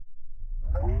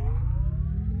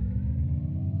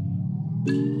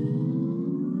Yo,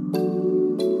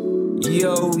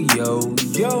 yo,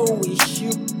 yo, it's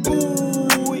your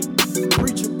boy,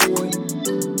 Preacher Boy.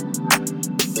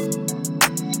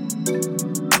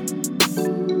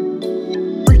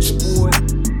 Preacher Boy,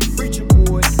 Preacher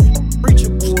Boy, Preacher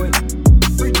Boy,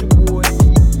 Preacher Boy,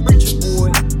 Preacher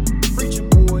Boy, Preacher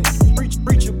Boy,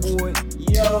 Preacher Boy.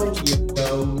 Yo,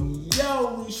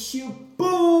 yo, it's your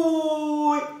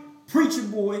boy, Preacher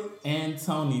Boy. And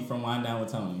Tony from Wind Down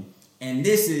with Tony. And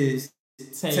this is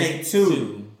Take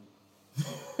Two.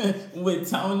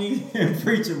 With Tony and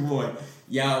Preacher Boy.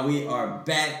 Y'all, we are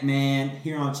back, man,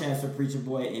 here on Chats with Preacher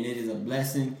Boy, and it is a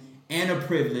blessing and a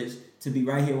privilege to be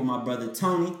right here with my brother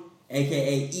Tony,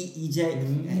 aka EJ,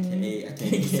 aka I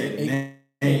can't even say the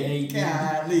name.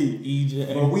 Golly.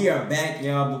 EJ. But we are back,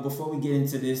 y'all. But before we get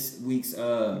into this week's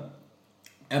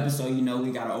episode, you know,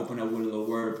 we gotta open up with a little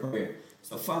word of prayer.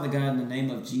 So, Father God, in the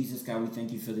name of Jesus, God, we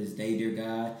thank you for this day, dear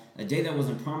God. A day that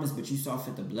wasn't promised, but you saw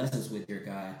fit to bless us with, dear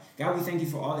God. God, we thank you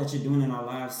for all that you're doing in our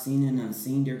lives, seen and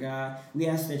unseen, dear God. We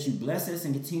ask that you bless us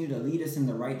and continue to lead us in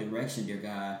the right direction, dear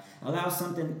God. Allow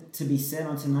something to be said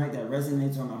on tonight that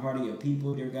resonates on the heart of your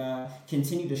people, dear God.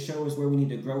 Continue to show us where we need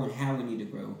to grow and how we need to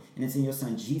grow. And it's in your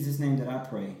Son, Jesus' name, that I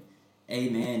pray.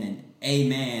 Amen and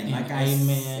amen. And like I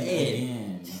said.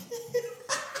 Again.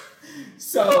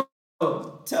 So,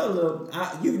 tell a little.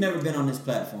 You've never been on this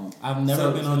platform. I've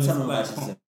never been on this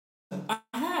platform. platform. I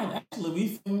had actually. We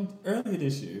filmed earlier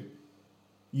this year.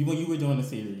 When you were doing the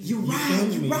series. You're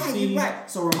right.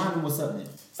 So remind them what's up then.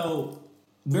 So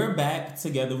we're back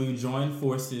together. We joined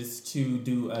forces to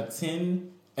do a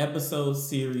 10-episode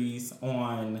series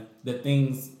on the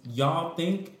things y'all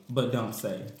think but don't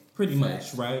say. Pretty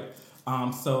much, right?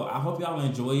 So I hope y'all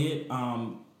enjoy it.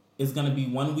 It's gonna be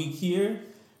 1 week here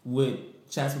with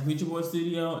Chats with Preacher Boy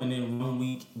studio, and then 1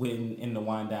 week in the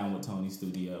Wind Down with Tony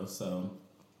studio. So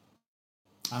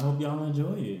I hope y'all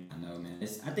enjoy it. I know, man.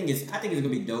 I think it's gonna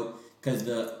be dope because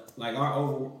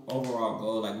our overall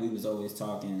goal, like we was always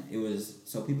talking, it was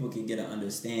so people could get an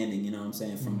understanding. You know what I'm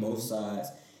saying, from both sides,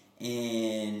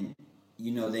 and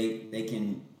you know they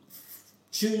can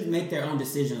make their own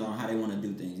decisions on how they want to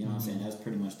do things. You know what I'm saying? That's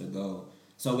pretty much the goal.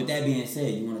 So with that being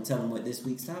said, you want to tell them what this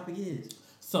week's topic is?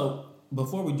 So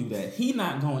before we do that, he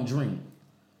not gonna drink,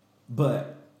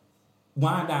 but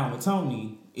Wind Down with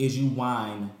Tony is you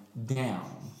wind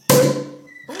down.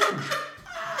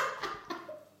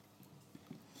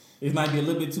 It might be a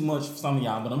little bit too much for some of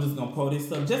y'all, but I'm just gonna pull this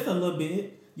up just a little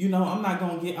bit. You know, I'm not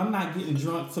getting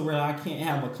drunk to where I can't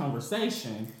have a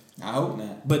conversation. I hope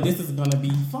not. But this is gonna be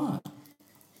fun.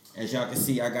 As y'all can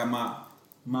see, I got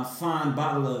my fine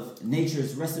bottle of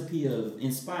nature's recipe of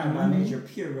inspired by nature,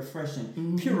 pure,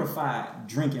 refreshing, purified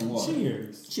drinking water.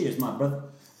 Cheers, my brother.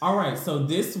 All right, so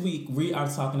this week we are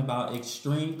talking about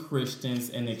extreme Christians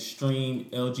and extreme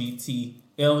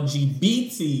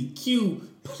LGBTQ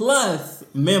plus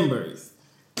members.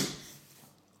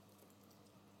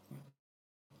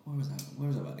 Where was I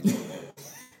about to go?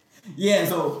 Yeah,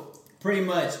 so pretty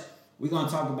much we're going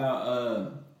to talk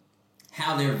about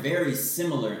how they're very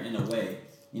similar in a way.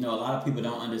 You know, a lot of people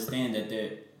don't understand that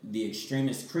the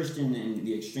extremist Christian and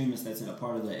the extremist that's a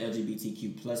part of the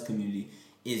LGBTQ plus community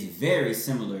is very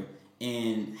similar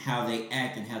in how they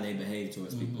act and how they behave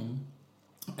towards people.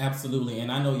 Absolutely.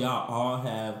 And I know y'all all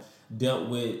have dealt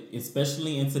with,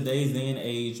 especially in today's day and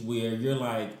age, where you're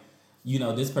like, you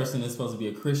know, this person is supposed to be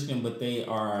a Christian, but they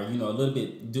are, you know, a little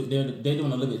bit, they're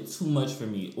doing a little bit too much for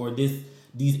me. Or these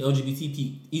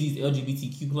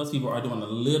LGBTQ plus people are doing a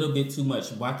little bit too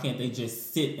much. Why can't they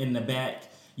just sit in the back,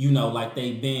 you know, like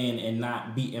they've been and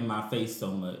not be in my face so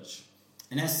much?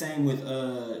 And that's same with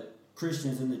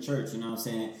Christians in the church, you know what I'm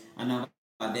saying? I know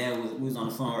my dad was on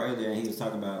the phone earlier and he was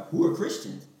talking about who are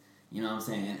Christians, you know what I'm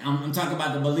saying? I'm talking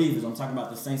about the believers, I'm talking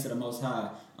about the saints of the Most High.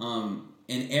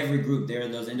 In every group, there are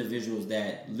those individuals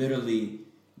that literally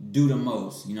do the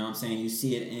most, you know what I'm saying? You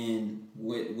see it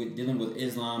with dealing with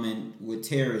Islam and with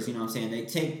terrorists, you know what I'm saying? They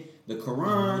take the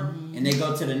Quran and they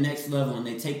go to the next level and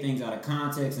they take things out of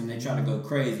context and they try to go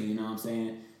crazy, you know what I'm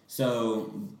saying?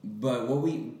 So, but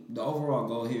the overall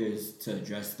goal here is to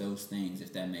address those things,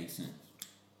 if that makes sense.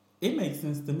 It makes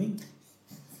sense to me.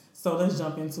 So let's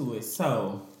jump into it.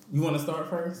 So, you want to start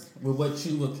first with what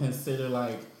you would consider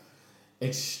like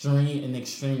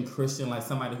extreme Christian, like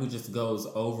somebody who just goes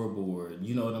overboard,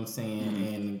 you know what I'm saying,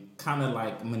 and kind of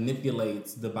like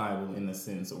manipulates the Bible in a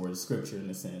sense, or the scripture in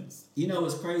a sense. You know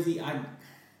what's crazy? Let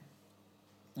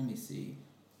me see.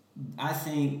 I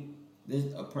think this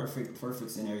a perfect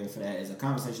scenario for that is a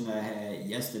conversation that I had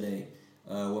yesterday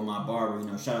with my barber. You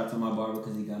know, shout out to my barber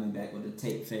because he got me back with the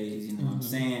tape phase. You know what I'm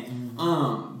saying?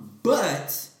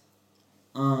 But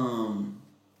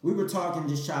we were talking,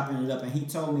 just chopping it up, and he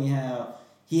told me how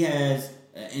he has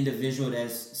an individual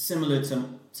that's similar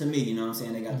to me, you know what I'm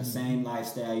saying? They got the same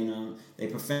lifestyle, you know, they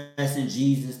profess in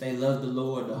Jesus, they love the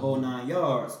Lord, the whole 9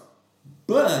 yards,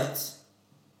 but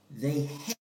they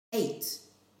hate,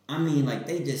 I mean, like,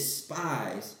 they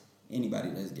despise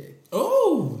anybody that's gay.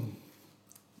 Oh,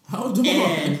 hold on.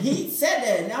 And he said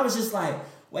that, and I was just like,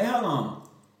 wait, hold on.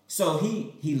 So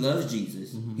he loves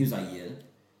Jesus. He was like, yeah.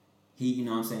 He, you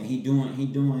know what I'm saying? He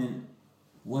doing,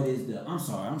 what is the, I'm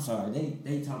sorry.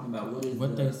 They talking about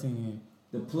what they saying?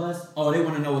 The plus. Oh, they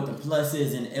want to know what the plus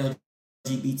is in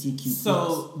LGBTQ+.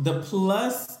 So the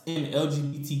plus in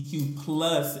LGBTQ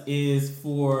plus is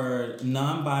for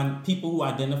people who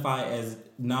identify as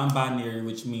non-binary,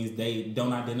 which means they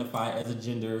don't identify as a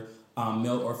gender,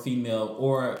 male or female,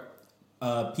 or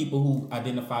people who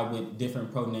identify with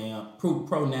different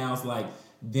pronouns like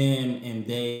them and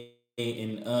they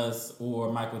and us,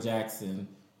 or Michael Jackson,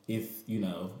 if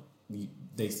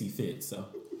they see fit. So,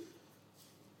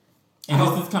 and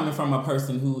this is coming from a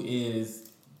person who is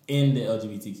in the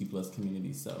LGBTQ plus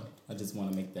community. So I just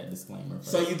want to make that disclaimer first.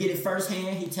 So you get it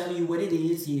firsthand. He telling you what it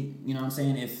is. He, you know what I'm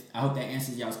saying. I hope that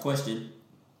answers y'all's question.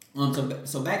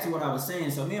 So back to what I was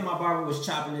saying. So me and my barber was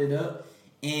chopping it up,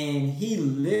 and he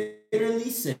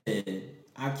literally said,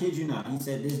 I kid you not, he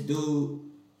said this dude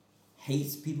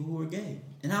hates people who are gay.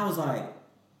 And I was like,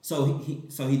 so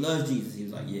he loves Jesus. He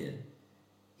was like, yeah.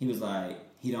 He was like,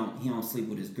 he don't sleep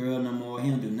with his girl no more. He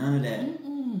don't do none of that.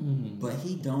 Mm-mm. But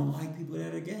he don't like people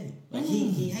that are gay. Like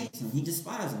he hates them. He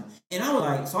despises them. And I was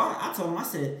like, so I told him, I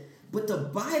said, but the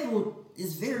Bible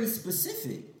is very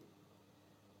specific.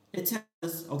 It tells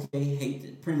us,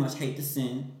 okay, pretty much hate the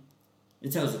sin.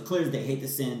 It tells us clear as day, hate the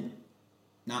sin,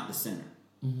 not the sinner.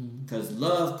 Because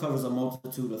love covers a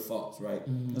multitude of faults, right?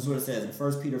 That's what it says in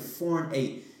 1 Peter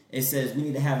 4:8. It says we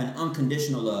need to have an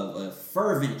unconditional love, a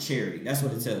fervent charity. That's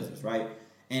what it tells us, right?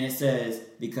 And it says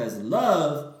because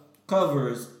love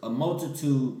covers a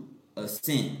multitude of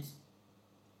sins,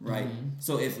 right?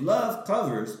 So if love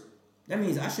covers, that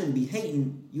means I shouldn't be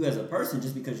hating you as a person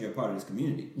just because you're a part of this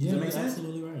community. Does that make sense?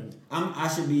 Absolutely right. I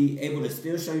should be able to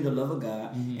still show you the love of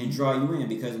God and draw you in,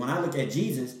 because when I look at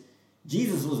Jesus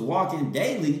was walking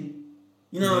daily.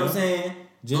 You know what I'm saying?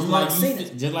 Just like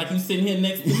you sitting here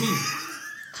next to me.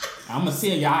 I'm gonna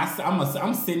tell y'all,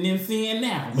 I'm sitting in sin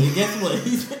now. But guess what?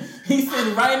 He's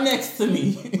sitting right next to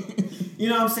me. You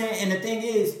know what I'm saying? And the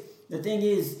thing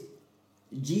is,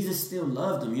 Jesus still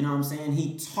loved them. You know what I'm saying?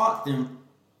 He taught them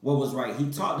what was right.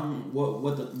 He taught them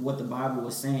what the Bible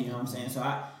was saying. You know what I'm saying? So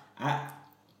I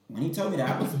when he told me that,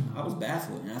 I was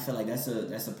baffled, and I feel like that's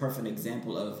a perfect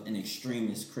example of an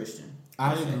extremist Christian.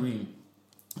 I agree.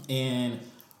 And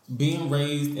being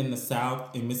raised in the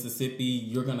South in Mississippi,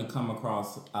 you're gonna come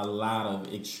across a lot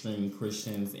of extreme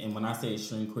Christians. And when I say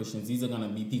extreme Christians, these are gonna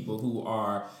be people who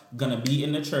are gonna be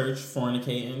in the church,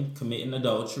 fornicating, committing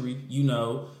adultery,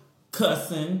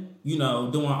 cussing,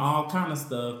 doing all kind of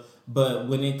stuff. But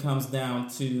when it comes down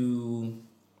to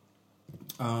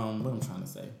what I'm trying to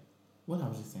say. What I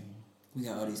was just saying. We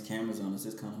got all these cameras on us.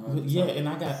 It's kind of hard. Yeah, and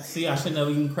I should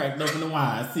never even cracked open the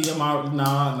wine. See, I'm out.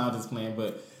 No, just playing.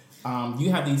 But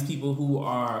you have these people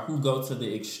who go to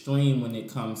the extreme when it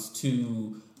comes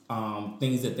to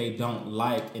things that they don't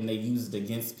like, and they use it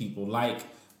against people. Like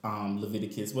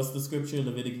Leviticus. What's the scripture?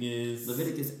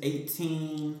 Leviticus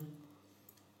 18,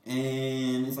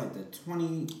 and it's like the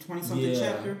 20 something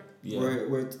chapter. Yeah.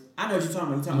 Where I know what you're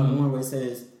talking about. You're talking about the one where it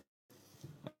says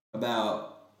about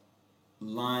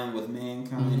lying with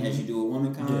mankind as you do with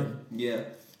womankind. Yeah.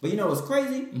 But what's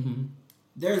crazy?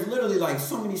 There's literally like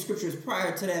so many scriptures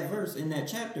prior to that verse in that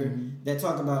chapter that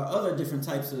talk about other different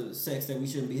types of sex that we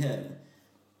shouldn't be having.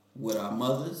 With our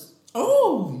mothers.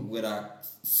 Oh. With our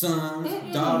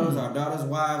sons, daughters, our daughters'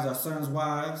 wives, our sons'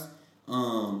 wives.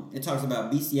 It talks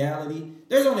about bestiality.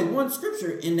 There's only one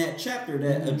scripture in that chapter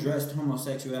that addressed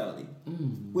homosexuality,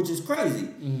 which is crazy.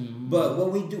 But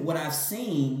what I've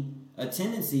seen a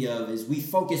tendency of is we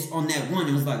focus on that one,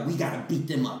 and it's like we gotta beat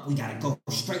them up, we gotta go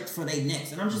straight for their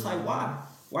necks, and I'm just like, why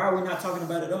are we not talking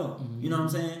about it all? You know what I'm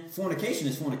saying? Fornication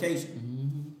is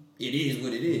fornication. It is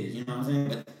what it is. You know what I'm saying?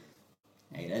 But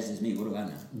hey, that's just me. What do I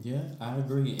know? Yeah, I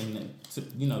agree, and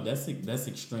that's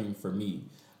extreme for me.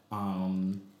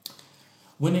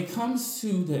 When it comes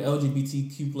to the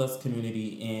LGBTQ plus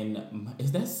community, and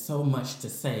that's so much to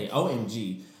say.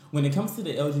 OMG. When it comes to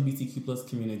the LGBTQ plus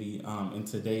community in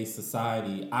today's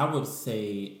society, I would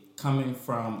say, coming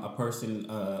from a person,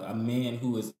 a man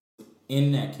who is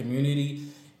in that community,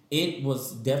 it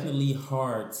was definitely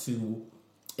hard to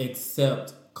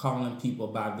accept calling people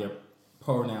by their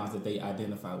pronouns that they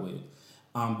identify with.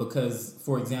 Because,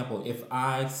 for example, if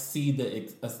I see the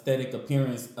aesthetic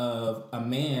appearance of a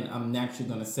man, I'm naturally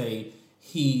going to say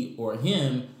he or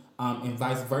him, and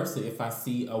vice versa. If I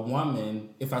see a woman,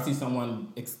 if I see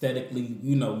someone aesthetically,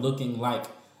 looking like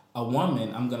a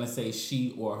woman, I'm going to say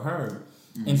she or her.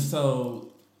 Mm-hmm. And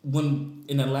so when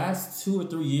in the last 2 or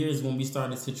 3 years, when we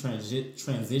started to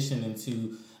transition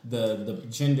into the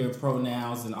gender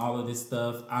pronouns and all of this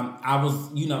stuff, I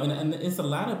was, and it's a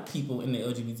lot of people in the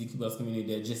LGBTQ plus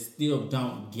community that just still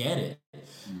don't get it.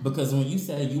 Mm-hmm. Because when you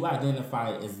say you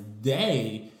identify as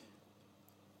they,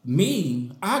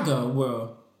 me, I go,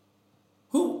 well,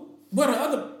 what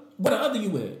the other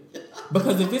you at?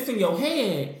 Because if it's in your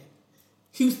head,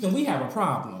 Houston, we have a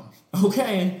problem.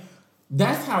 Okay?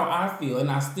 That's how I feel,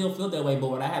 and I still feel that way. But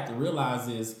what I have to realize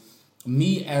is,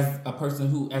 me as a person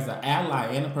who, as an ally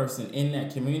and a person in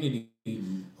that community,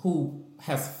 mm-hmm. who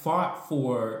has fought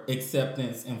for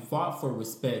acceptance and fought for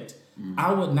respect, mm-hmm.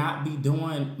 I would not be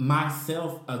doing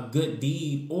myself a good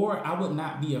deed, or I would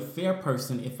not be a fair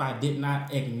person if I did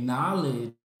not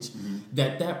acknowledge mm-hmm.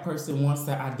 that person wants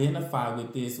to identify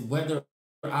with this, whether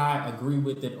I agree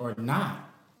with it or not.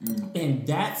 Mm-hmm. And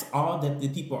that's all that the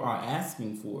people are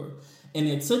asking for. And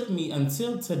it took me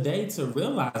until today to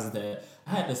realize that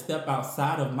I had to step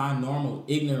outside of my normal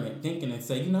ignorant thinking and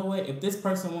say, you know what, if this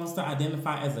person wants to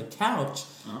identify as a couch,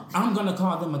 I'm going to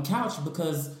call them a couch,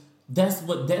 because that's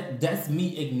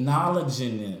me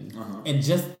acknowledging them. And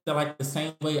just like the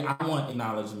same way I want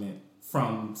acknowledgement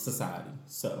from society.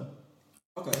 So,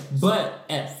 okay. But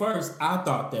at first, I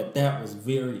thought that was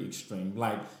very extreme.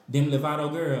 Like, Demi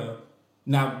Lovato girl.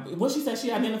 Now, what she said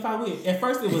she identified with, at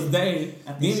first it was they,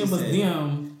 then it was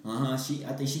them. I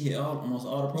think she hit almost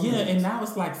all the programs. Yeah, and now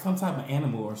it's like some type of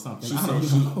animal or something. She said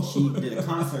she did a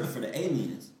concert for the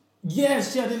aliens.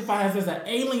 Yes, she identifies as an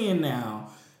alien now.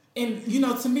 And,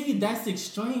 to me, that's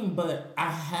extreme, but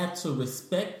I had to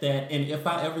respect that. And if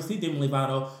I ever see Demi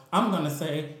Lovato, I'm going to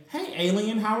say, hey,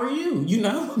 alien, how are you?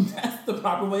 That's the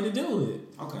proper way to do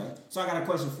it. Okay. So I got a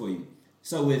question for you.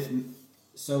 So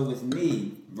with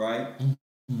me, right?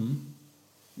 Mm-hmm.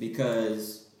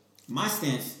 Because my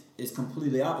stance is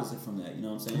completely opposite from that. You know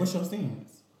what I'm saying? What's your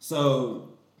stance? So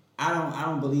I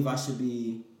don't believe I should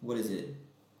be,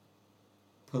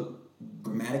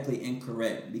 grammatically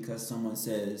incorrect because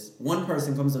one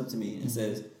person comes up to me and mm-hmm.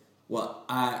 says, well,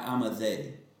 I'm a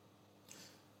they.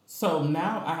 So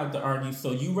now I have to argue,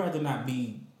 so you rather not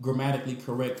be grammatically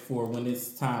correct for when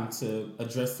it's time to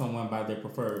address someone by their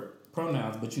preferred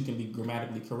pronouns, but you can be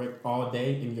grammatically correct all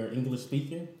day in your English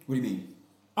speaking? What do you mean?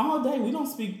 All day. We don't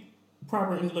speak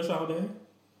proper English all day.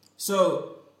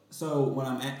 So what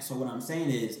I'm saying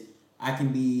is, I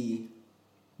can be.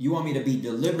 You want me to be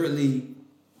deliberately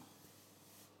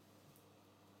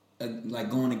like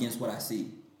going against what I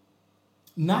see?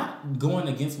 Not going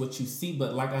against what you see,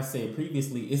 but like I said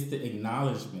previously, it's the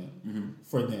acknowledgement mm-hmm.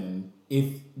 for them.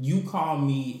 If you call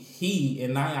me he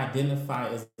and I identify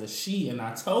as a she and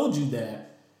I told you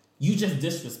that, you just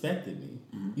disrespected me.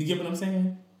 Mm-hmm. You get what I'm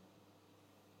saying?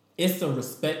 It's a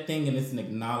respect thing and it's an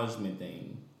acknowledgement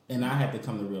thing. And I had to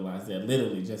come to realize that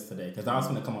literally just today, because I was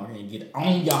going to come over here and get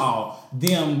on y'all,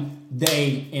 them,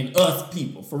 they, and us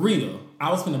people. For real. I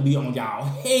was going to be on y'all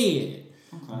head.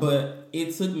 Okay. But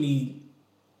it took me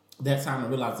that time to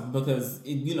realize it, because,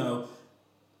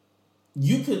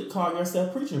 you could call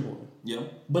yourself preacher boy. Yeah.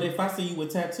 But if I see you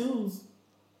with tattoos,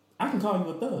 I can call you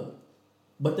a thug.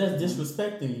 But that's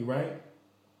disrespecting you, right?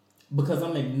 Because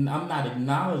I'm not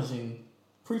acknowledging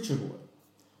preacher boy.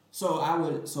 So I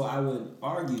would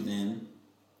argue then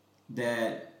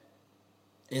that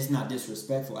it's not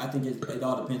disrespectful. I think it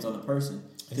all depends on the person.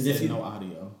 Because there's no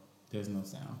audio, there's no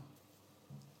sound.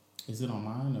 Is it on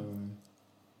mine or?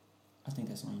 I think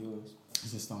that's on yours.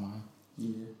 It's just on mine.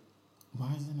 Yeah.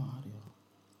 Why is there no audio?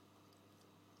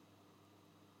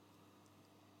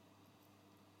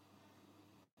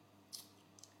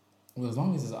 Well, as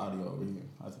long as it's audio over here,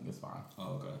 I think it's fine.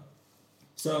 Oh, okay.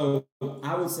 So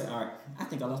I would say, all right. I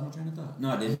think I lost my train of thought. No,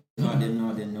 I didn't.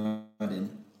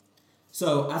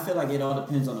 So I feel like it all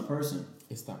depends on the person.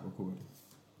 It stopped recording.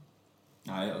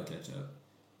 All right, I'll catch up.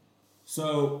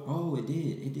 So, it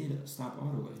did stop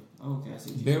all the way. Oh, okay, I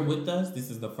see. Bear with us.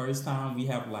 This is the first time we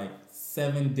have like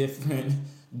 7 different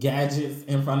gadgets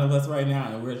in front of us right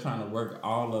now, and we're trying to work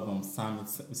all of them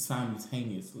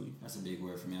simultaneously. That's a big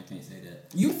word for me. I can't say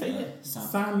that. You say it.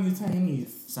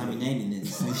 Simultaneous.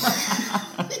 Simultaneous.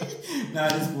 No,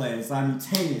 just playing.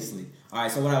 Simultaneously. All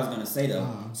right, so what I was going to say, though.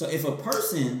 So if a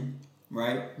person,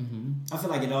 right, mm-hmm. I feel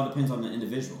like it all depends on the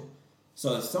individual.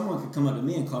 So if someone could come up to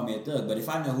me and call me a thug, but if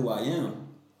I know who I am,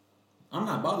 I'm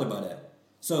not bothered by that.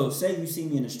 So say you see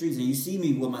me in the streets and you see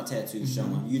me with my tattoos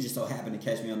showing. You just so happen to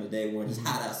catch me on the day when it's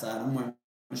hot outside. I'm wearing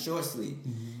a short sleeve.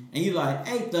 And you're like,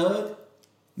 hey, thug,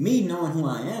 me knowing who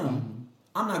I am,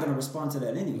 I'm not going to respond to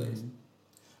that anyways.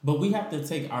 But we have to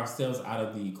take ourselves out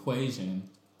of the equation.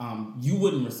 You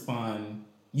wouldn't respond.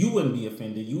 You wouldn't be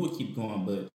offended. You would keep going,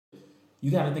 but you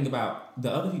got to think about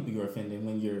the other people you're offending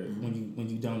when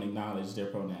you don't acknowledge their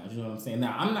pronouns. You know what I'm saying?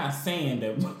 Now, I'm not saying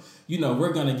that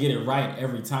we're gonna get it right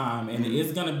every time, and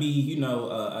it's gonna be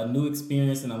a new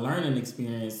experience and a learning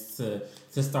experience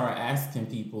to start asking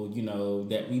people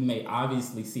that we may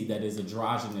obviously see that is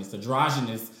androgynous.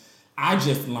 Androgynous, I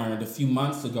just learned a few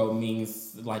months ago,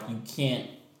 means like you can't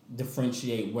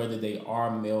differentiate whether they are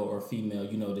male or female.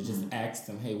 To just ask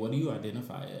them, hey, what do you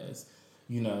identify as?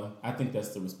 I think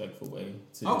that's the respectful way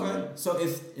to do it. So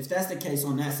if that's the case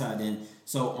on that side, then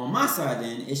so on my side,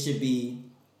 then it should be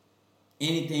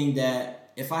anything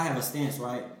that if I have a stance,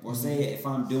 right, or say if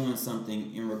I'm doing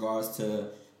something in regards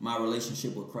to my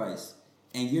relationship with Christ,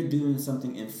 and you're doing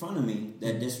something in front of me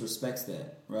that disrespects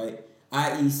that, right?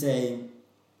 I.e., say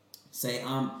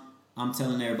I'm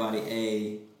telling everybody,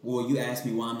 hey, well, you asked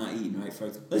me why I'm not eating, right?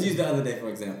 Let's use the other day for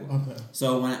example. Okay.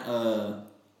 So when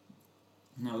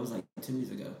no, it was like 2 weeks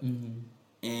ago.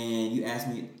 And you asked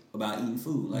me about eating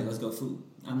food. Like, let's go food.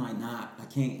 I'm like, nah, I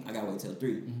can't. I got to wait till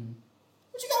 3.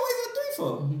 What you got to wait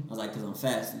till 3 for? I was like, because I'm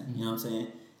fasting. You know what I'm saying?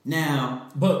 Now.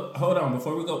 But hold on.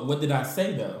 Before we go, what did I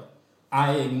say, though?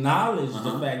 I acknowledged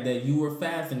the fact that you were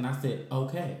fasting. And I said,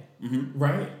 okay.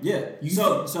 Right? Yeah.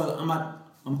 So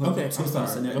I'm putting a twist on the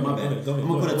scenario. My bad. I'm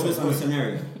going to put a twist on the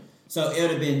scenario. So it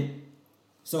would have been,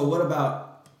 so what about,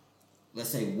 let's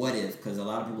say, what if, because a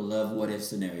lot of people love what if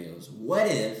scenarios. What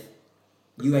if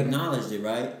you acknowledged it,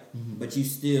 right? But you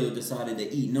still decided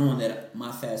to eat, knowing that my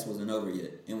fast wasn't over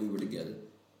yet, and we were together.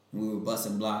 And we were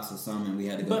busting blocks or something, and we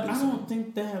had to go do something. But I don't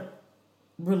think that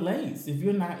relates. If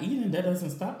you're not eating, that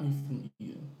doesn't stop me from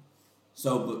eating.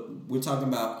 So, but we're talking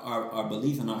about our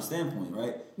belief and our standpoint,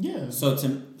 right? Yeah.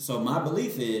 So my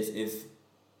belief is, if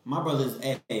my brother's,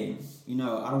 hey, I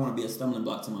don't want to be a stumbling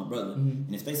block to my brother.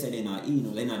 And if they say they're not eating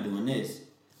or they're not doing this,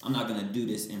 I'm not going to do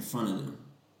this in front of them.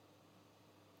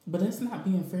 But that's not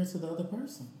being fair to the other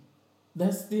person.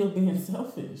 That's still being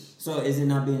selfish. So is it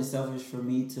not being selfish for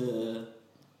me to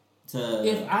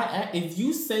if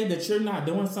you say that you're not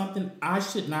doing something, I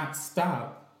should not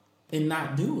stop and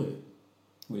not do it.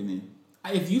 What do you mean?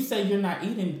 If you say you're not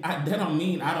eating, that don't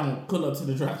mean I don't pull up to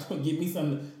the drive-thru and get me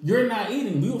something. You're not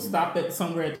eating. We will stop at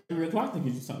somewhere at 3 o'clock to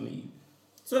get you something to eat.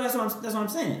 So that's what I'm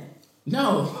saying.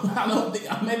 No, I don't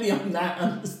think. Maybe I'm not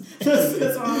understanding.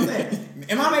 That's what I'm saying.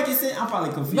 Am I making sense? I'm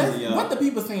probably confused, y'all. What the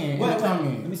people saying?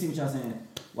 Let me see what y'all saying.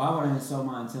 Why would I insult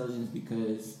my intelligence?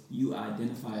 Because you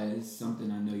identify as something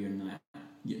I know you're not.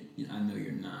 I know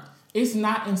you're not. It's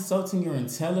not insulting your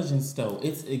intelligence, though.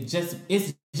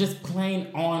 It's just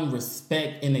plain on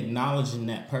respect and acknowledging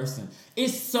that person.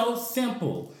 It's so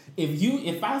simple.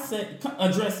 If I said,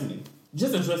 address me,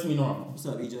 just address me normal. What's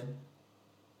up, EJ?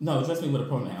 No, address me with a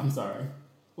pronoun. I'm sorry.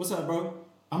 What's up, bro?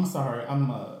 I'm sorry. I'm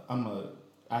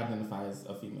identify as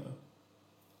a female.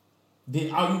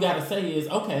 Then all you gotta say is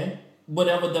okay,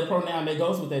 whatever the pronoun that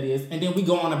goes with that is, and then we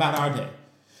go on about our day.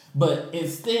 But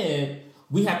instead,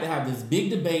 we have to have this big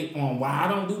debate on why I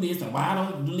don't do this and why I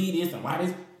don't believe this and why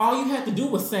this. All you have to do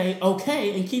was say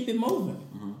okay and keep it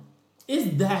moving.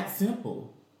 It's that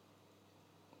simple.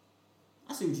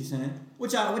 I see what you're saying.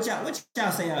 What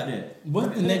y'all say out there?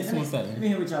 What the next one say? Let me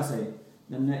hear what y'all say.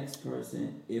 The next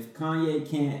person. If Kanye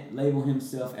can't label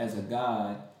himself as a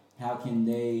god, how can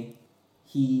they,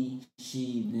 he,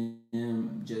 she,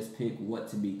 them just pick what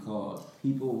to be called?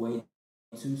 People way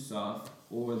too soft,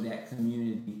 or that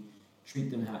community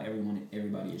treat them how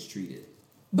everybody is treated.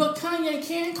 But Kanye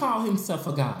can call himself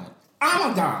a god.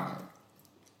 I'm a god.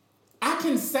 I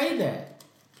can say that.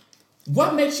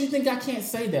 What makes you think I can't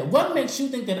say that? What makes you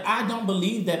think that I don't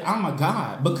believe that I'm a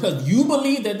god? Because you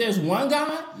believe that there's one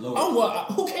God? Oh, well,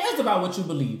 who cares about what you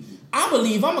believe? I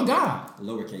believe I'm a god.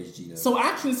 Lowercase g, though. So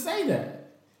I can say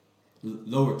that.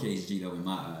 Lowercase g, though, in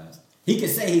my eyes. He can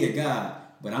say he a god,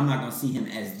 but I'm not going to see him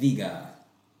as the god.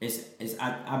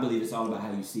 I believe it's all about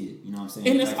how you see it. You know what I'm saying?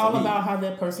 And it's all about how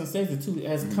that person says it, too.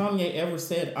 As Kanye ever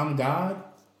said, I'm God,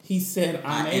 he said,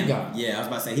 I'm a God. Yeah, I was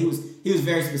about to say, he was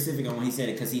very specific on when he said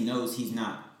it because he knows he's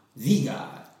not the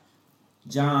God.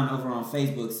 John over on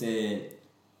Facebook said,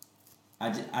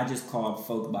 I just call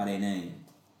folk by their name.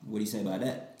 What do you say about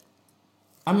that?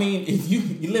 I mean, if you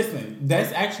listen,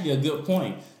 that's actually a good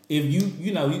point. If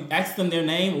you ask them their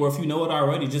name, or if you know it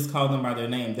already, just call them by their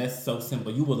name. That's so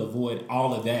simple. You will avoid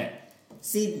all of that.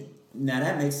 See, now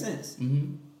that makes sense.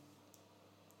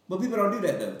 But people don't do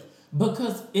that, though.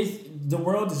 Because the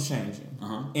world is changing,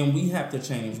 and we have to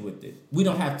change with it. We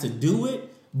don't have to do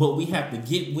it, but we have to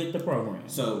get with the program.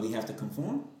 So we have to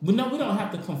conform? But no, we don't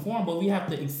have to conform, but we have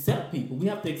to accept people. We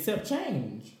have to accept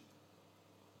change.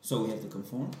 So we have to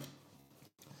conform?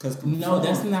 No,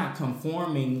 that's not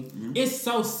conforming. Mm-hmm. It's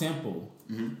so simple.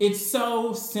 Mm-hmm. It's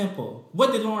so simple.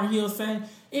 What did Lauryn Hill say?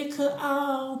 It could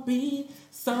all be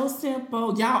so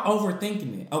simple. Y'all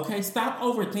overthinking it, okay? Stop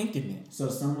overthinking it. So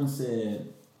someone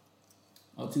said,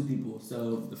 two people.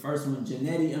 So the first one,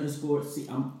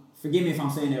 Janetti_C. Forgive me if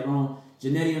I'm saying that wrong.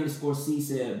 Janetti_C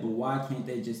said, but why can't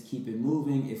they just keep it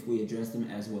moving if we address them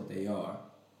as what they are?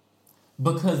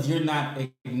 Because you're not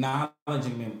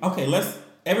acknowledging them. Okay,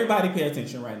 everybody pay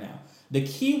attention right now. The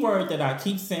key word that I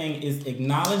keep saying is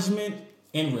acknowledgement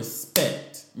and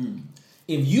respect. Mm.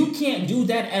 If you can't do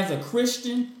that as a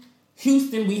Christian,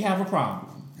 Houston, we have a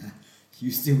problem.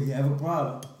 Houston, we have a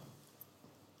problem.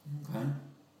 Okay.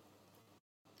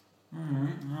 All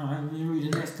right. Let me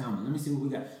read the next comment. Let me see what we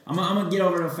got. I'm gonna get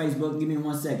over to Facebook. Give me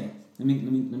 1 second. Let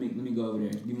me go over there.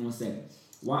 Give me 1 second.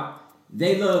 Why?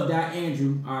 They love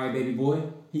Andrew. All right, baby boy.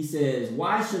 He says,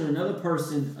 why should another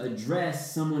person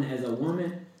address someone as a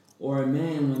woman or a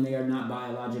man when they are not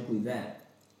biologically that?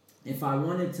 If I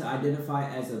wanted to identify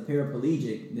as a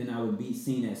paraplegic, then I would be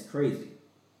seen as crazy.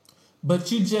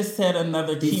 But you just said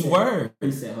another key word.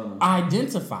 He said, hold on.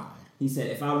 Identify. He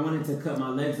said, if I wanted to cut my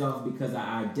legs off because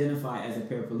I identify as a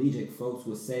paraplegic, folks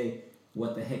would say,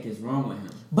 what the heck is wrong with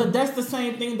him? But that's the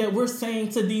same thing that we're saying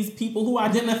to these people who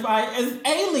identify as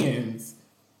aliens.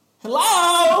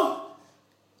 Hello?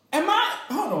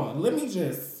 Hold on, let me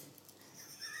just...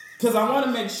 Because I want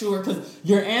to make sure, because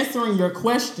you're answering your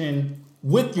question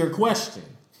with your question.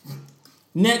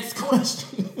 Next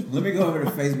question. Let me go over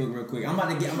to Facebook real quick. I'm about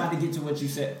to get to what you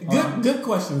said. Good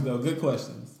questions, though. Good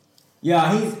questions.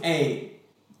 Yeah,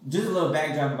 just a little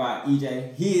backdrop about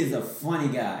EJ. He is a funny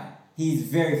guy. He's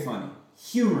very funny.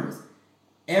 Humorous.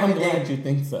 I'm glad you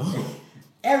think so.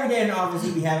 Every day in the office,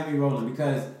 he be having me rolling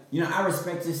because, I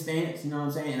respect his stance, you know what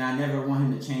I'm saying? And I never want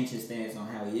him to change his stance on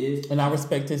how he is. And I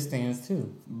respect his stance,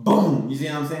 too. Boom! You see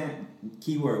what I'm saying?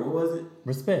 Keyword, what was it?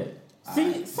 Respect.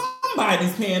 See,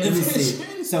 somebody's paying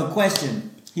attention. So, question.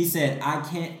 He said,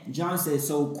 John said,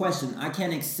 question, I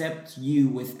can't accept you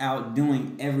without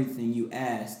doing everything you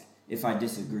ask if I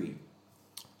disagree.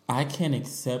 I can't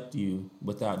accept you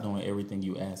without doing everything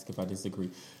you ask if I disagree.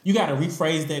 You got to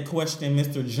rephrase that question,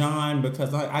 Mr. John,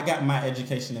 because I got my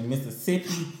education in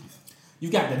Mississippi. You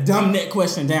got to dumb that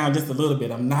question down just a little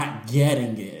bit. I'm not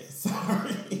getting it.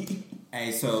 Sorry.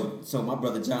 Hey, so my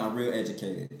brother John, real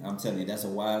educated. I'm telling you, that's a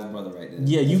wise brother right there.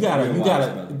 Yeah, you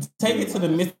gotta take it to the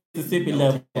Mississippi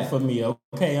level for me.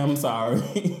 Okay, I'm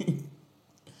sorry.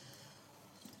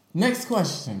 Next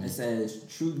question. It says,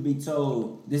 truth be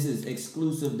told, this is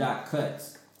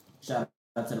exclusive.cuts. Shout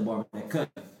out to the barber that cut.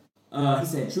 He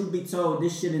said, truth be told,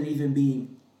 this shouldn't even be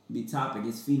topic.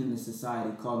 It's feeding the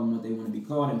society, call them what they want to be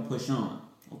called, and push on.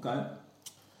 Okay?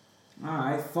 All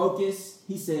right, focus.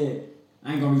 He said,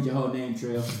 I ain't gonna read your whole name,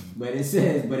 Trail, but it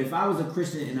says, but if I was a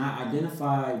Christian and I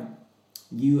identified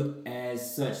you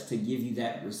as such to give you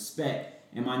that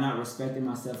respect, am I not respecting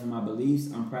myself and my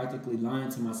beliefs? I'm practically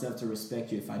lying to myself to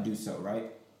respect you if I do so,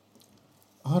 right?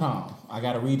 Hold on, I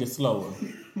gotta read it slower.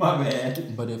 My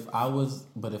bad. But if I was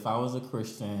a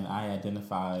Christian, I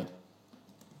identified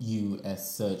you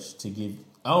as such to give.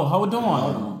 Oh, hold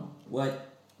on. What?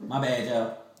 My bad,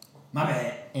 y'all. My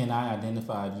bad. And I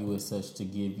identified you as such to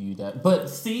give you that. But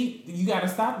see, you gotta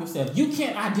stop yourself. You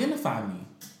can't identify me.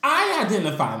 I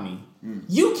identify me.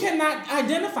 You cannot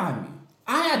identify me.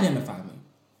 I identify me.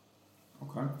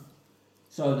 Okay.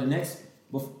 So the next,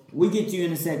 we get to you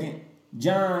in a second.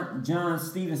 John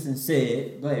Stevenson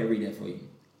said, go ahead, read that for you.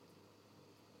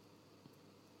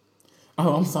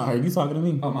 Oh, I'm sorry. You talking to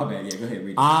me? Oh, my bad. Yeah, go ahead,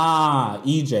 read it.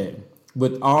 EJ,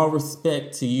 with all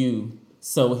respect to you,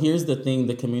 so here's the thing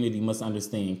the community must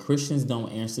understand. Christians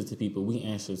don't answer to people. We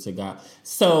answer to God.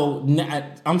 So,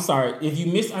 I'm sorry. If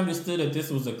you misunderstood that this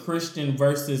was a Christian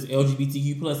versus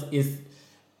LGBTQ+,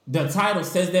 the title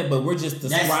says that, but we're just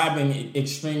describing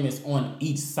extremists on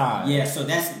each side. Yeah, so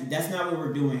that's not what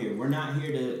we're doing here. We're not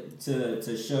here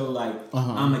to show like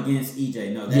I'm against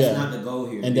EJ. No, that's not the goal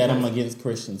here. And that I'm against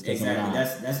Christians. Exactly.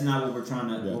 That's not what we're trying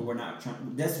to. Yeah.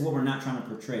 That's what we're not trying to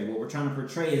portray. What we're trying to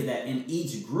portray is that in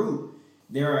each group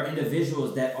there are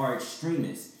individuals that are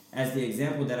extremists. As the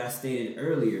example that I stated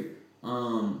earlier.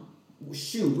 We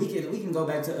can go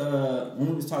back to when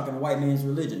we was talking white man's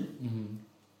religion. Mm-hmm.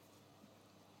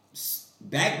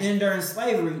 Back then during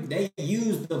slavery, they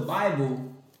used the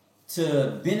Bible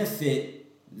to benefit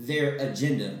their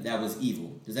agenda that was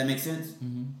evil. Does that make sense?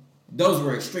 Mm-hmm. those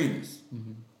were extremists.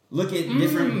 Mm-hmm. Look at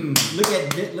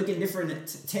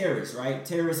different terrorists, right?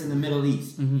 Terrorists in the Middle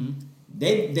East.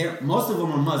 Mm-hmm. Most of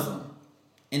them are Muslim,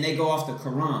 and they go off the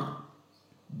Quran.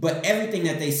 But everything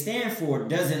that they stand for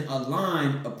doesn't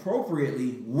align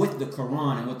appropriately with the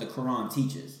Quran and what the Quran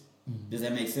teaches. Mm-hmm. Does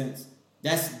that make sense?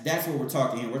 That's what we're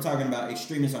talking here. We're talking about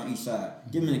extremists on each side.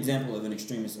 Give me an example of an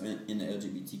extremist in the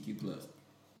LGBTQ+.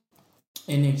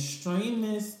 An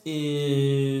extremist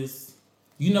is,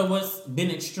 you know what's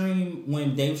been extreme?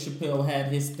 When Dave Chappelle had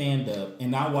his stand-up,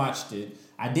 and I watched it.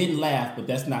 I didn't laugh, but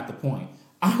that's not the point.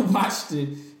 I watched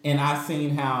it, and I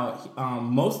seen how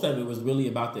most of it was really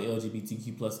about the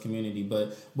LGBTQ+ community.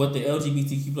 But what the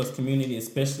LGBTQ+ community,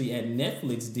 especially at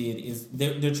Netflix, did is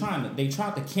they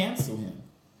tried to cancel him.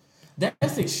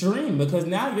 That's extreme, because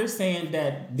now you're saying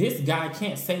that this guy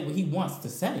can't say what he wants to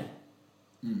say.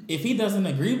 Mm. If he doesn't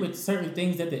agree with certain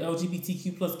things that the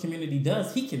LGBTQ+ community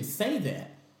does, he can say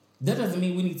that. That doesn't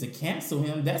mean we need to cancel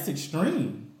him. That's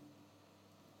extreme.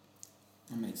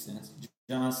 That makes sense.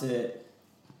 John said,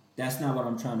 that's not what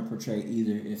I'm trying to portray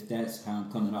either, if that's how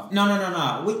I'm coming off. No.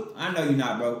 I know you're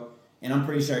not, bro. And I'm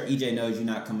pretty sure EJ knows you're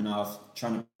not coming off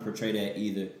trying to portray that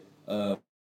either.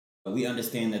 We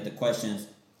understand that the questions,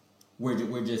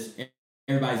 we're just,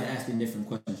 everybody's asking different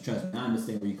questions. Trust me, I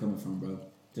understand where you're coming from, bro.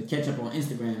 To catch up on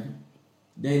Instagram,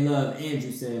 They Love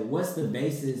Andrew said, what's the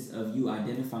basis of you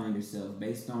identifying yourself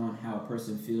based on how a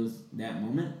person feels that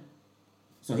moment?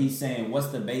 So he's saying, what's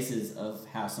the basis of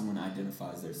how someone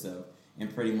identifies themselves?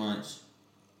 And pretty much,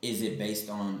 is it based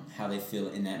on how they feel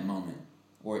in that moment?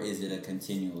 Or is it a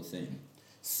continual thing?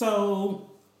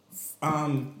 So,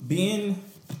 being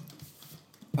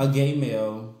a gay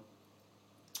male,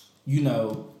 you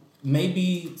know,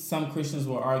 maybe some Christians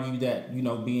will argue that, you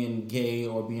know, being gay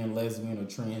or being lesbian or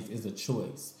trans is a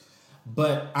choice.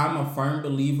 But I'm a firm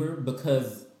believer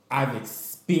because I've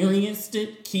experienced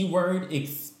it, keyword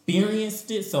experienced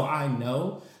it, so I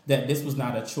know that this was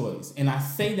not a choice. And I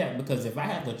say that because if I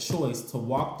had the choice to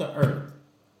walk the earth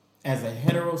as a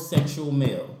heterosexual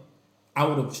male, I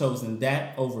would have chosen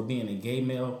that over being a gay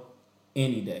male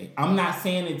any day. I'm not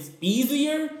saying it's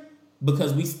easier,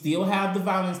 because we still have the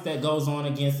violence that goes on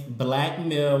against black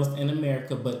males in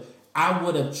America, but I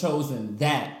would have chosen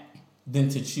that than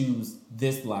to choose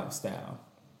this lifestyle.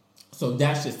 So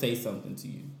that should say something to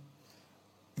you.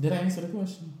 Did I answer the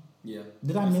question? Yeah.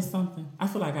 Did I miss something? I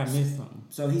feel like I missed something.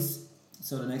 So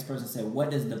the next person said,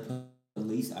 what does the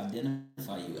police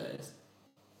identify you as?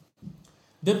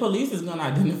 The police is going to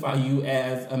identify you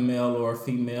as a male or a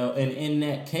female, and in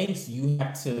that case, you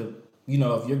have to, you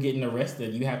know, if you're getting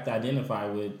arrested, you have to identify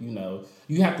with, you know,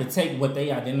 you have to take what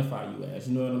they identify you as.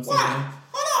 You know what I'm saying?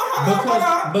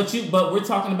 But we're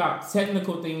talking about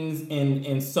technical things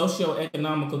and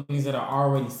socio-economical things that are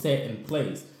already set in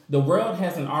place. The world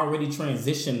hasn't already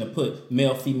transitioned to put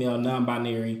male, female,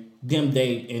 non-binary, them,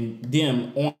 they, and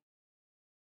them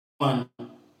on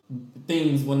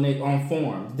things when they on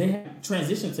forms. They have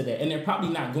transitioned to that, and they're probably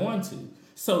not going to.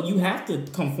 So you have to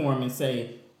conform and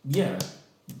say, yeah,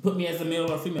 put me as a male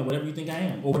or female, whatever you think I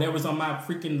am, or whatever's on my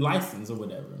freaking license or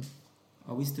whatever.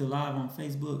 Are we still live on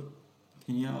Facebook?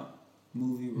 Can y'all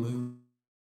move?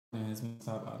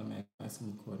 Stop automatic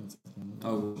recording.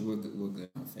 Oh, we're good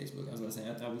on Facebook. I was gonna say,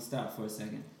 I thought we stopped for a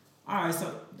second. All right,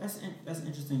 so that's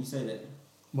interesting you say that.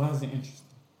 Why is it interesting?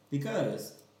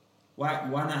 Because why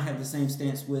not have the same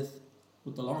stance with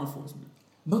the law enforcement?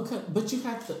 But you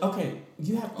have to. Okay,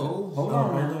 you have to. Oh, hold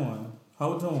on.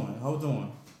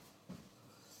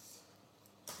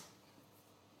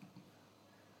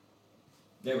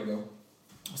 There we go.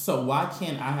 So why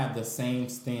can't I have the same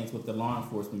stance with the law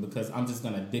enforcement? Because I'm just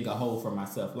going to dig a hole for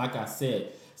myself. Like I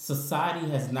said, society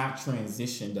has not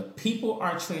transitioned. The people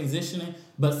are transitioning,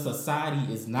 but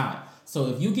society is not. So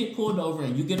if you get pulled over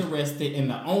and you get arrested and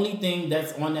the only thing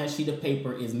that's on that sheet of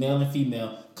paper is male and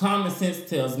female, common sense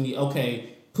tells me,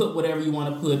 okay, put whatever you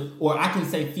want to put, or I can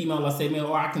say female, I say male,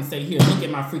 or I can say, here, look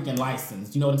at my freaking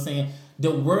license. You know what I'm saying?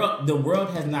 The world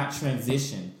has not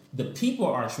transitioned. The people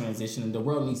are transitioning. The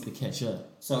world needs to catch up.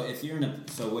 So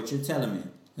what you're telling me,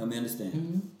 help me understand.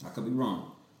 Mm-hmm. I could be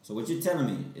wrong. So what you're telling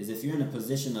me is, if you're in a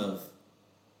position of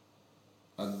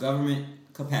a government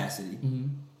capacity, mm-hmm.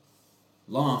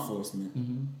 law enforcement,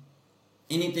 mm-hmm.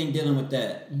 anything dealing with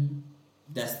that, mm-hmm.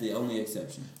 that's the only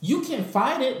exception. You can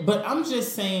fight it, but I'm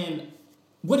just saying,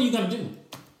 what are you gonna do?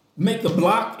 Make a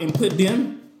block and put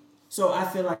them? So I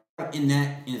feel like in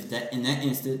that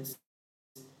instance,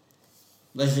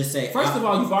 let's just say, first of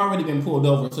all, you've already been pulled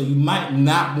over, so you might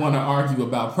not want to argue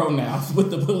about pronouns with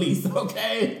the police,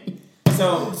 okay?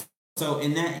 So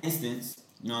in that instance,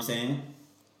 you know what I'm saying?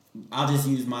 I'll just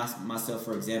use myself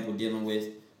for example, dealing with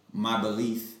my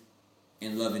belief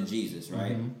in loving Jesus,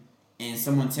 right? Mm-hmm. And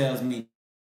someone tells me,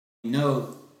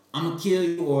 no, I'm gonna kill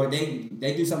you, or they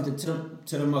do something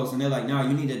to the most, and they're like, no,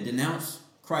 you need to denounce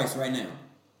Christ right now.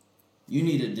 You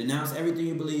need to denounce everything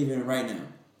you believe in right now,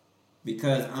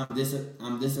 because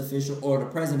I'm this official, or the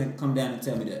president come down and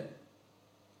tell me that.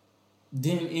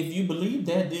 Then if you believe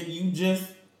that, then you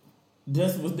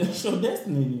that's your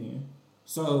destiny then.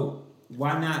 So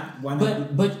why not?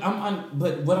 But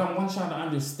what I want y'all to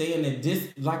understand that this,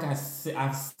 like I've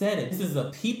said it, this is a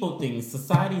people thing.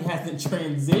 Society hasn't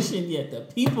transitioned yet. The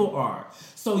people are.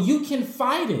 So you can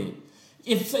fight it.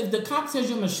 If the cop says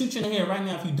you're gonna shoot you in the head right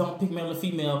now if you don't pick male or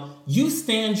female, you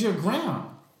stand your ground.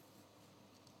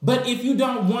 But if you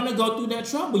don't want to go through that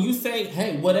trouble, you say,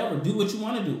 hey, whatever, do what you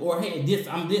want to do. Or hey,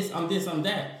 I'm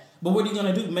that. But what are you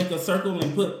gonna do? Make a circle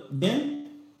and put them?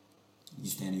 You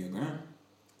stand your ground.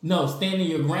 No, standing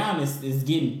your ground is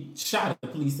getting shot if the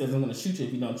police says I'm going to shoot you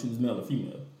if you don't choose male or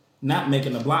female. Not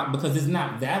making a block because it's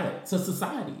not valid to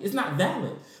society. It's not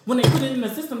valid. When they put it in the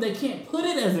system, they can't put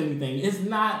it as anything. It's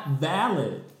not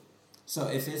valid. So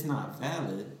if it's not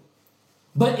valid...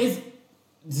 But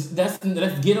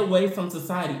let's get away from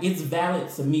society. It's valid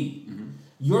to me. Mm-hmm.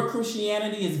 Your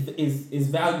Christianity is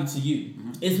value to you.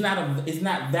 Mm-hmm. It's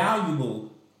not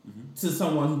valuable to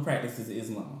someone who practices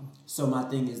Islam. So my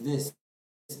thing is this.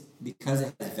 Because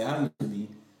it has value to me,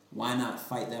 why not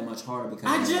fight that much harder? Because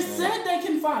I just said they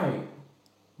can fight.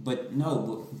 But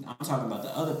no, I'm talking about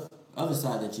the other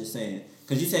side that you're saying.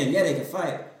 Because you're saying, yeah, they can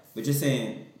fight, but you're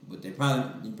saying, but you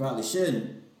probably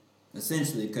shouldn't,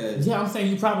 essentially. Cause yeah, I'm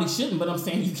saying you probably shouldn't, but I'm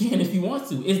saying you can if you want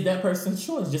to. It's that person's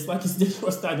choice, just like it's their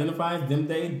choice to identify as them,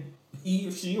 they, he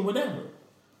or she, or whatever.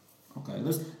 Okay,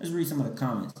 let's read some of the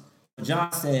comments.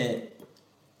 John said,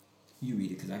 you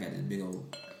read it because I got this big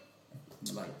old...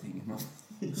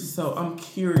 So I'm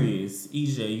curious,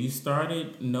 EJ, you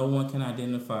started no one can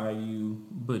identify you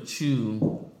but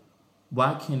you.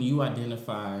 Why can you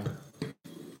identify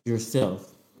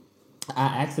yourself?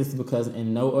 I ask this because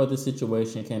in no other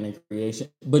situation can a creation,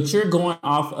 but you're going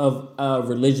off of a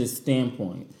religious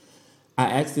standpoint. I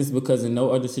ask this because in no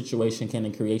other situation can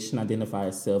a creation identify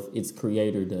itself, its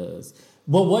creator does.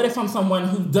 But what if I'm someone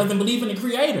who doesn't believe in the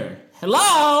creator?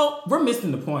 Hello? We're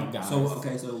missing the point, guys. So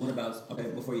what about,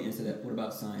 before you answer that, what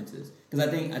about scientists? Because I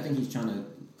think he's trying to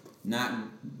not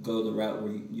go the route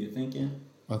where you're thinking.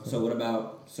 Okay. So what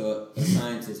about, a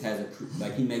scientist has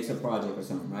he makes a project or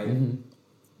something, right?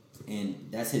 Mm-hmm. And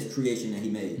that's his creation that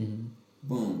he made. Mm-hmm.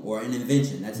 Boom. Or an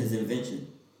invention. That's his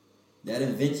invention. That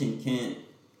invention can't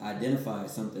identify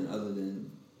something other than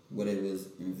what it was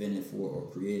invented for or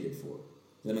created for.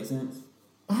 Does that make sense?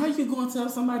 How are you going to tell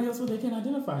somebody else what they can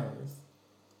identify as?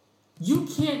 You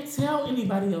can't tell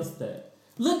anybody else that.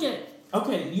 Look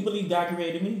at, you believe God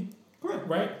created me? Correct,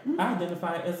 right? Mm-hmm. I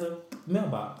identify as a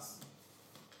mailbox.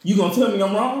 You gonna tell me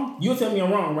I'm wrong? You'll tell me I'm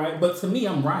wrong, right? But to me,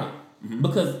 I'm right. Mm-hmm.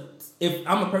 Because if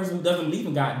I'm a person who doesn't believe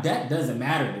in God, that doesn't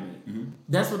matter to me. Mm-hmm.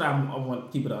 That's what I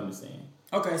want people to understand.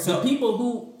 Okay, so... The people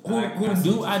who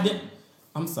do identify...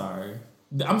 I'm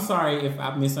sorry if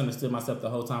I misunderstood myself the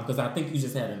whole time, because I think you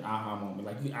just had an aha moment.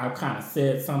 Like, I kind of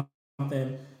said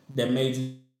something that made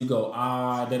you go,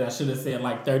 that I should have said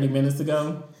like 30 minutes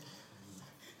ago.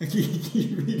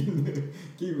 keep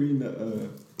reading the...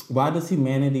 Why does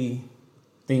humanity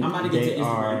think I'm about to get to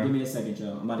Instagram. Give me a second,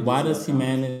 y'all. Why does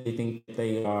humanity think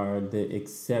they are the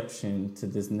exception to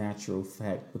this natural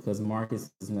fact? Because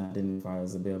Marcus does not identify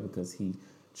as a bear because he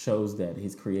chose that.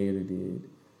 His creator did.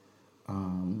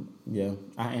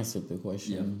 I answered the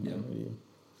question. Yeah.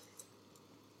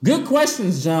 Good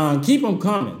questions, John. Keep them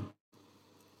coming.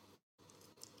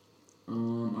 All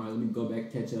right, let me go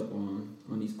back, catch up on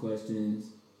these questions.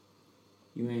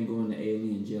 You ain't going to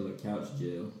alien jail or couch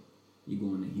jail. You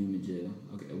going to human jail.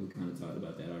 Okay, we kind of talked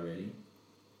about that already.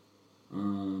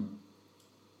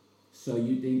 So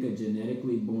you think a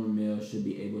genetically born male should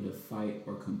be able to fight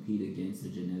or compete against a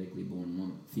genetically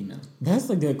born female? That's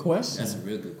a good question. That's a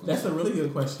real good question. That's a really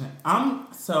good question.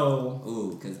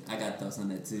 Because I got thoughts on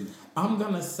that too. I'm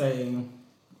gonna say,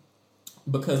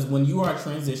 because when you are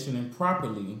transitioning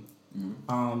properly,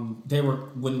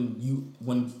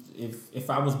 if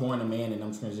I was born a man and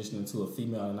I'm transitioning to a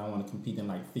female and I want to compete in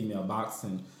like female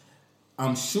boxing,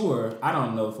 I'm sure, I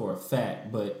don't know for a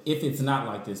fact, but if it's not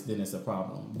like this, then it's a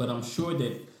problem. But I'm sure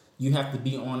that you have to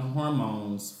be on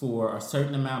hormones for a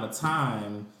certain amount of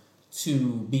time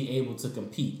to be able to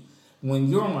compete. When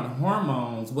you're on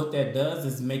hormones, what that does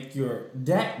is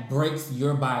that breaks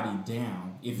your body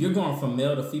down. If you're going from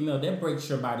male to female, that breaks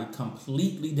your body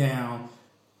completely down,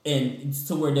 and it's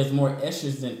to where there's more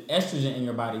estrogen in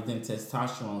your body than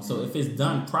testosterone. So if it's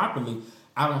done properly,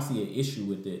 I don't see an issue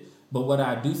with it. But what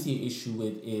I do see an issue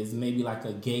with is maybe like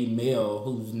a gay male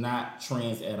who's not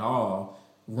trans at all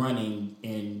running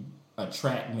in a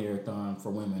track marathon for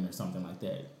women or something like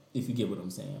that, if you get what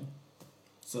I'm saying.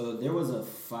 So there was a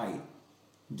fight,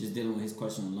 just dealing with his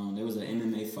question alone. There was an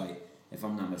MMA fight, if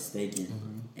I'm not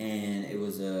mistaken, and it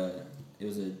was a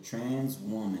trans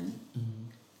woman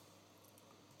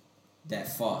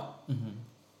that fought,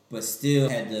 but still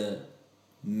had the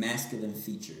masculine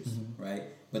features, right?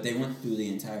 But they went through the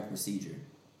entire procedure.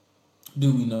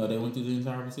 Do we know they went through the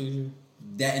entire procedure?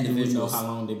 That individual. Do we know how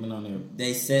long they've been on there?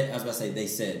 They said, I was about to say, they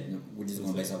said, we're just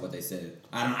going to base off what they said.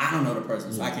 I don't know the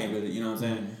person, so I can't really, you know what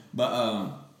I'm saying? But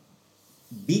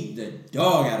beat the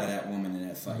dog out of that woman in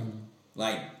that fight.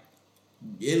 Like,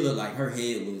 it looked like her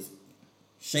head was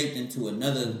shaped into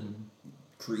another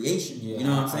creation. Yeah, you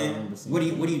know what I'm saying?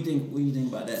 What do you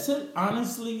think about that? So,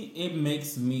 honestly, it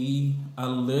makes me a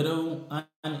little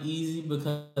uneasy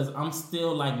because I'm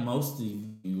still like most of you.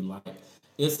 Like,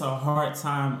 it's a hard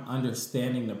time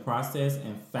understanding the process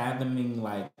and fathoming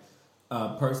like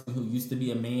a person who used to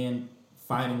be a man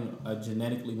fighting a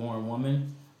genetically born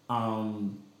woman.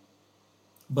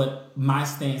 But my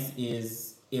stance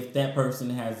is, if that person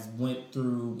has went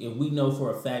through, if we know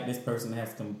for a fact this person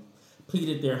has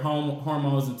completed their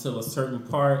hormones until a certain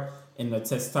part, and the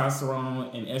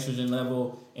testosterone and estrogen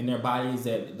level in their bodies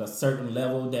at a certain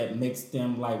level that makes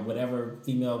them like whatever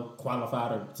female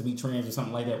qualified or to be trans or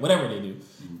something like that, whatever they do,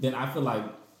 then I feel like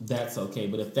that's okay.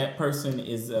 But if that person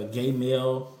is a gay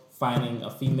male fighting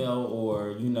a female,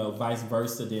 or vice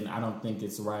versa, then I don't think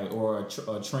it's right. Or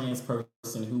a trans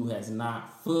person who has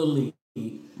not fully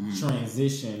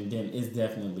transitioned, then it's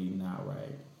definitely not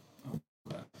right.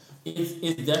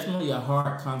 It's definitely a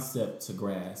hard concept to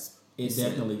grasp. It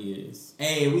definitely is.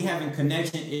 Hey, we having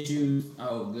connection issues.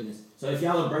 Oh goodness! So if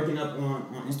y'all are breaking up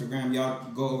on Instagram,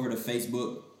 y'all go over to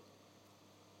Facebook.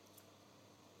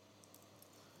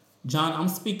 John, I'm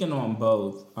speaking on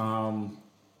both.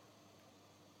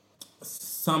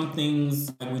 Some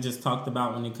things like we just talked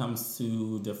about when it comes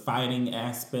to the fighting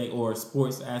aspect or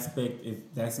sports aspect,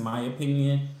 that's my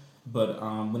opinion. But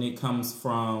when it comes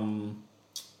from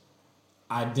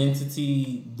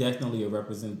identity, definitely a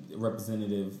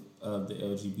representative of the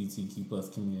LGBTQ plus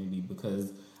community,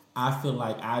 because I feel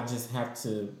like I just have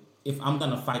to, if I'm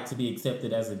gonna fight to be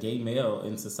accepted as a gay male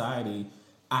in society,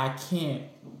 I can't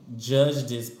judge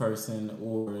this person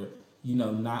or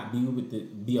not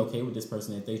be okay with this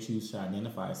person if they choose to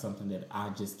identify as something that I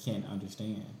just can't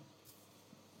understand.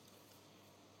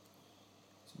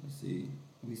 So let's see,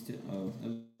 we still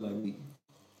like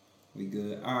we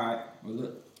good. All right, well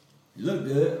look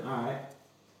good. All right.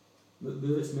 Look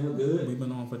good, smell good. We've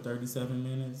been on for 37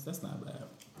 minutes. That's not bad.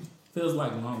 Feels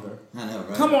like longer. I know,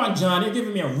 right? Come on, John. You're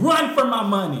giving me a run for my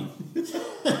money.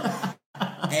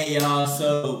 Hey, y'all.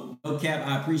 So, no cap,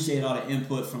 I appreciate all the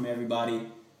input from everybody.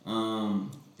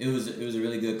 It was a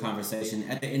really good conversation.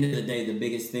 At the end of the day, the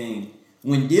biggest thing,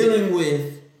 when dealing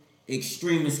with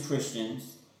extremist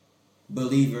Christians,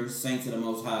 believers, saints of the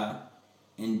Most High,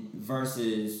 and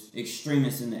versus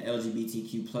extremists in the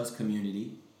LGBTQ plus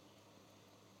community,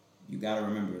 you gotta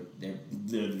remember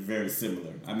they're very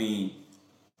similar. I mean,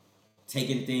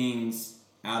 taking things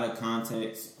out of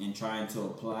context and trying to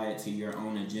apply it to your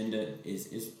own agenda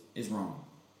is wrong.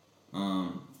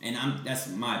 And that's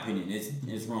my opinion.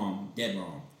 It's wrong, dead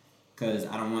wrong, because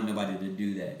I don't want nobody to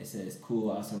do that. It says, "Cool."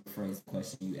 Also, rephrase the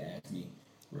question you asked me.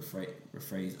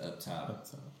 Rephrase up top.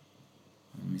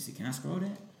 Let me see. Can I scroll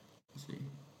that? Let's see.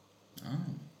 Oh.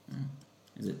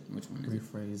 Is it, which one is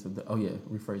rephrase of the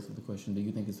rephrase of the question. Do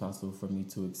you think it's possible for me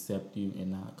to accept you and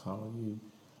not call you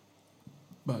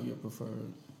by your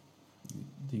preferred?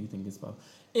 Do you think it's possible?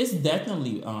 It's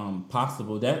definitely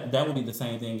possible. That would be the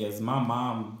same thing as my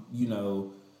mom,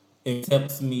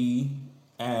 accepts me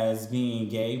as being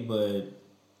gay, but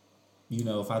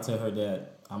if I tell her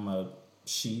that I'm a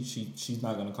she's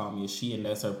not gonna call me a she, and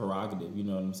that's her prerogative. You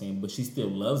know what I'm saying? But she still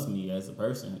loves me as a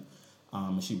person.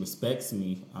 And she respects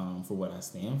me for what I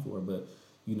stand for, but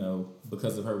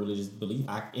because of her religious belief,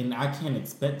 I can't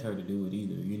expect her to do it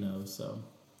either. So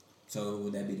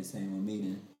would that be the same with me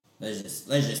then? Let's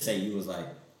just say you was like,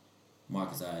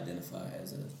 Marcus, I identify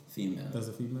as a female. As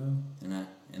a female, and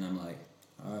I'm like,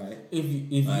 all right.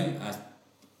 If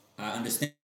I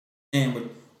understand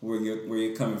where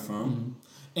you're coming from.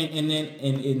 And then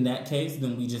in that case,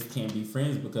 then we just can't be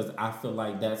friends, because I feel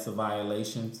like that's a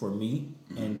violation for me,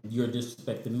 and you're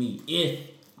disrespecting me if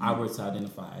I were to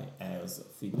identify as a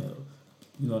female.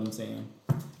 You know what I'm saying?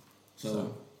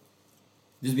 So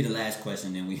this will be the last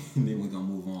question, then we're gonna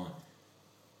move on.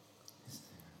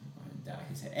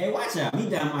 He said, "Hey, watch out! Me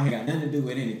down my hair got nothing to do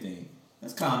with anything."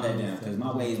 let's calm that down because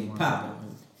my waves be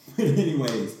popping.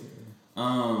 Anyways,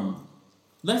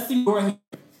 let's see where.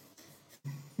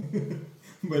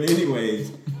 But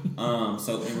anyways,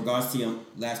 so in regards to your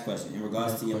last question, in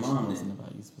regards to your mom, then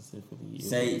about you specifically.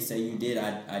 say you did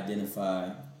identify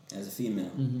as a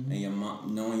female, and your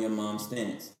mom, knowing your mom's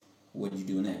stance, what did you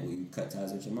do in that? Will you cut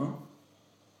ties with your mom?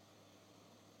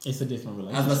 It's a different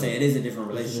relationship. I was gonna say it is a different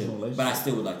relationship, but I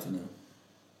still would like to know.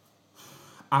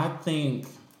 I think,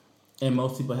 and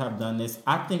most people have done this,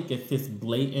 I think if it's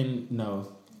blatant,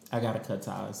 no, I gotta cut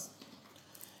ties.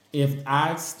 If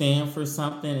I stand for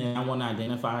something and I want to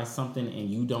identify something and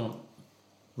you don't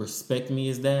respect me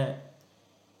as that,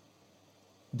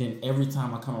 then every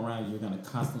time I come around, you're gonna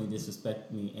constantly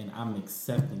disrespect me, and I'm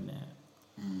accepting that.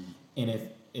 And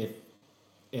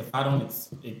if I don't,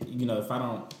 if I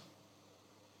don't,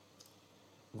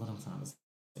 what I'm trying to say.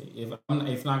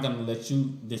 If not gonna let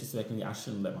you disrespect me, I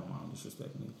shouldn't let my mom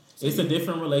disrespect me. So it's a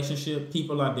different relationship.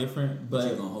 People are different, but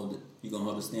you're gonna hold it. You're gonna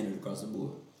hold the standard across the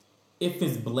board. If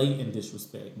it's blatant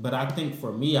disrespect, but I think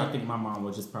for me, I think my mom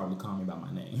would just probably call me by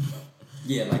my name.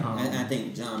 Yeah, like I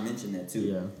think John mentioned that too.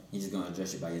 Yeah, he's just gonna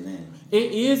address you by your name.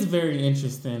 It is very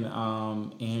interesting,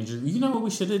 Andrew. You know what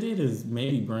we should have did is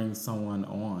maybe bring someone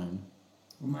on.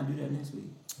 We might do that next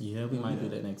week. Yeah, we might do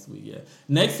that next week. Yeah,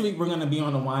 next week we're gonna be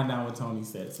on the Wind Down with Tony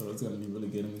set, so it's gonna be really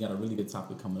good, and we got a really good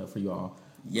topic coming up for you all.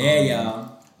 Yeah,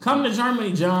 y'all. Come to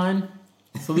Germany, John,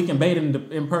 so we can bait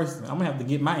in person. I'm gonna have to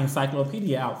get my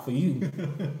encyclopedia out for you.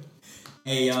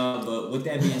 Hey, y'all. But with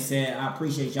that being said, I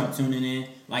appreciate y'all tuning in.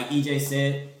 Like EJ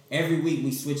said, every week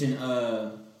we switching.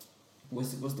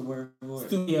 What's the word for it?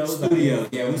 Studio.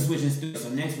 Yeah, we switching studio. So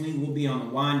next week we'll be on the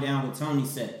Wind Down with Tony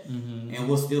set, and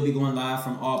we'll still be going live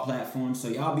from all platforms. So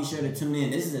y'all be sure to tune in.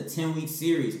 This is a 10-week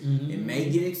series. It may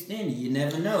get extended. You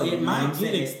never know. It might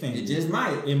get extended. It just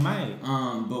might. It might.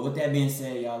 But with that being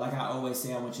said, y'all, like I always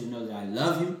say, I want you to know that I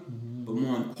love you. But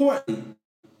more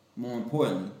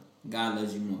importantly, God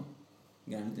loves you more.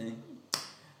 You got anything?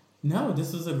 No,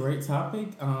 this was a great topic.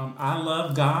 I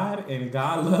love God, and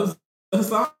God loves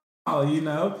us all.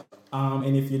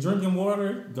 And if you're drinking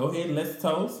water, go ahead and let's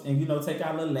toast and take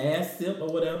our little last sip or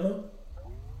whatever.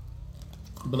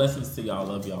 Blessings to y'all.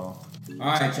 Love y'all. All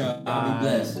right, y'all. Y'all be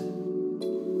blessed.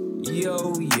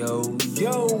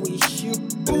 Yo, it's